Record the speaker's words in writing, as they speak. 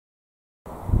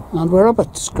And we're up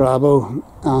at Scrabo,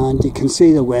 and you can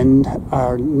see the wind,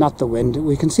 or not the wind,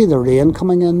 we can see the rain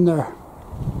coming in there.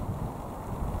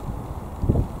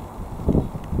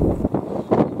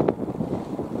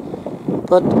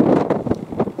 But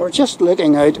we're just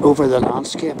looking out over the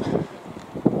landscape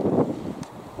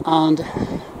and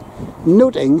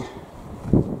noting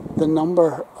the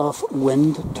number of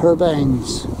wind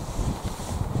turbines.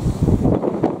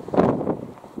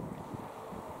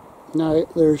 Now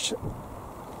there's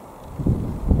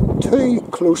two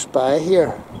close by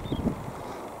here,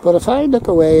 but if I look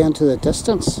away into the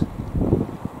distance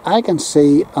I can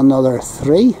see another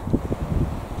three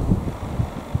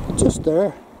just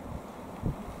there.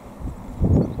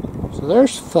 So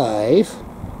there's five.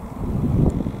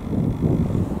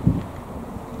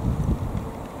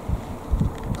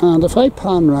 And if I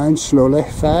pan round slowly,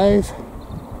 five.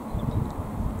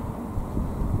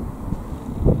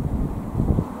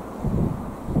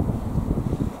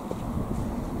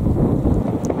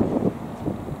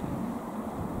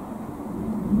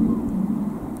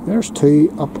 There's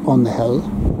two up on the hill.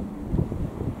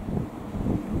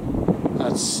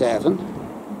 That's seven.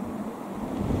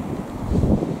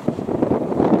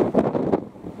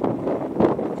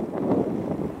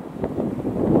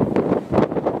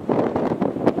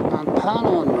 And pan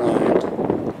on round.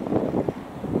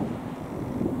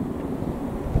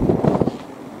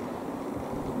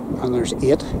 And there's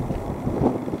eight.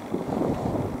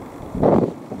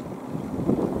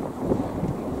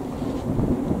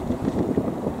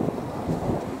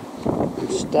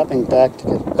 Stepping back to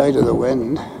get out of the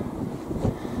wind.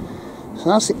 So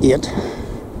that's 8.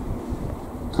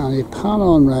 And you pan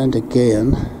on round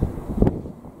again.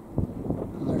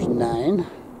 And there's 9.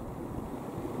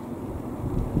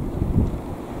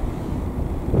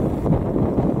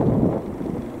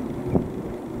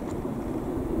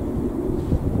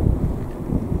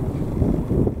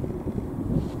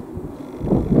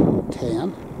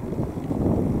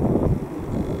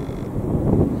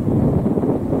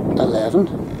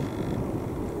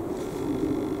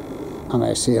 And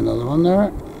I see another one there.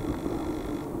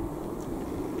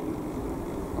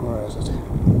 Where is it?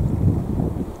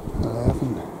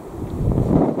 11.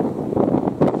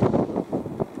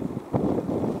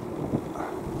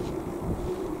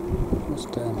 It's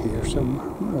down here somewhere.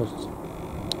 Where is it?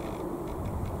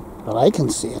 But I can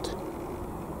see it.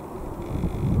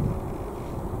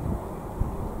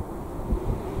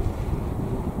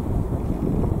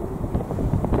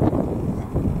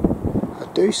 I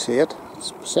do see it.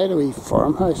 It's beside a wee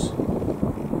farmhouse. I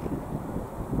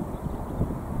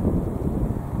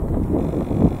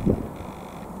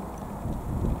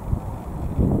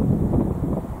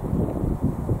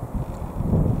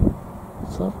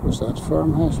thought it was that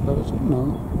farmhouse, but I don't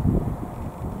know.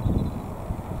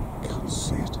 Can't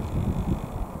see it.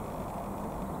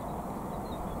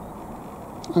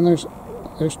 And there's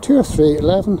 2 or 3,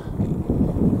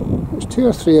 11. There's 2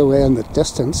 or 3 away in the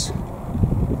distance.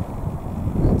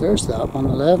 There's that one,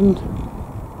 11,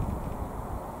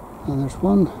 and there's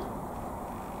one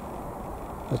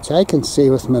which I can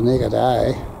see with my naked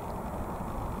eye,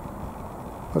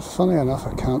 but funny enough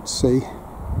I can't see.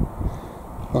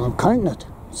 Well, I'm counting it,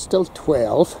 it's still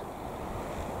 12,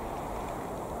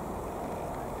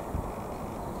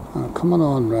 and I'm coming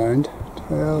on round,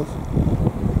 12,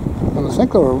 and I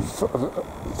think there were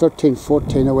 13,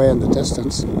 14 away in the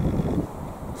distance,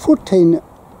 14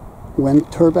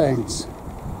 wind turbines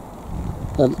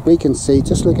that we can see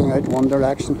just looking out one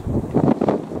direction from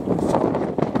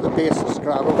the base of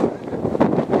Scrabo.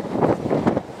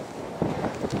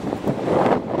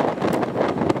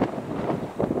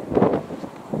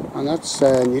 And that's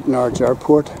Newtownards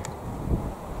Airport,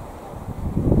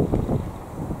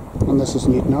 and this is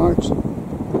Newtownards,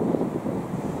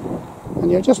 and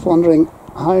you're just wondering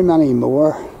how many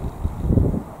more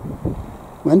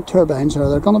wind turbines are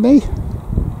there going to be.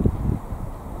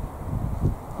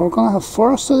 We're going to have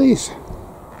forests of these.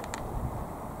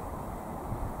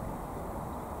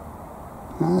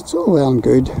 It's all well and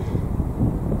good,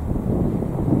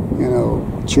 you know,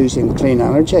 choosing clean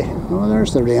energy. Oh,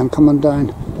 there's the rain coming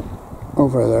down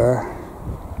over there.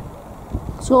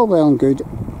 It's all well and good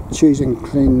choosing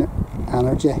clean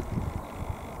energy.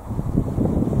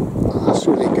 That's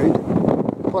really good.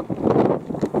 But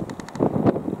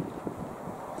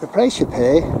the price you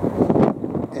pay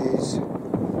is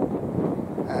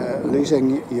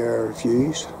losing your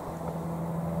views,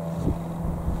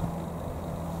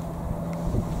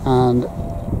 and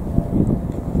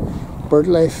bird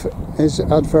life is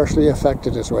adversely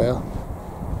affected as well,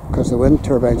 because the wind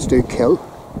turbines do kill.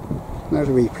 There's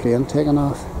a wee plane taking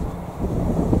off.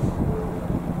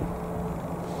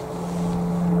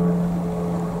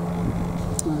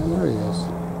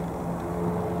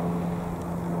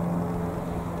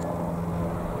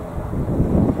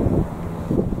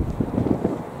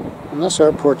 And this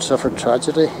airport suffered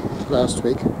tragedy last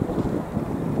week.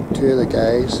 Two of the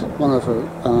guys, one of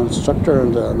an instructor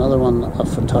and another one a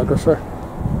photographer,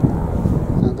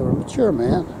 and they were mature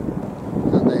men,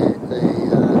 and the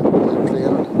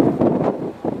plane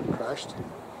crashed.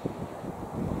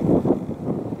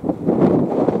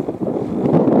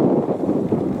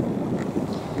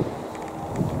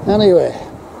 Anyway,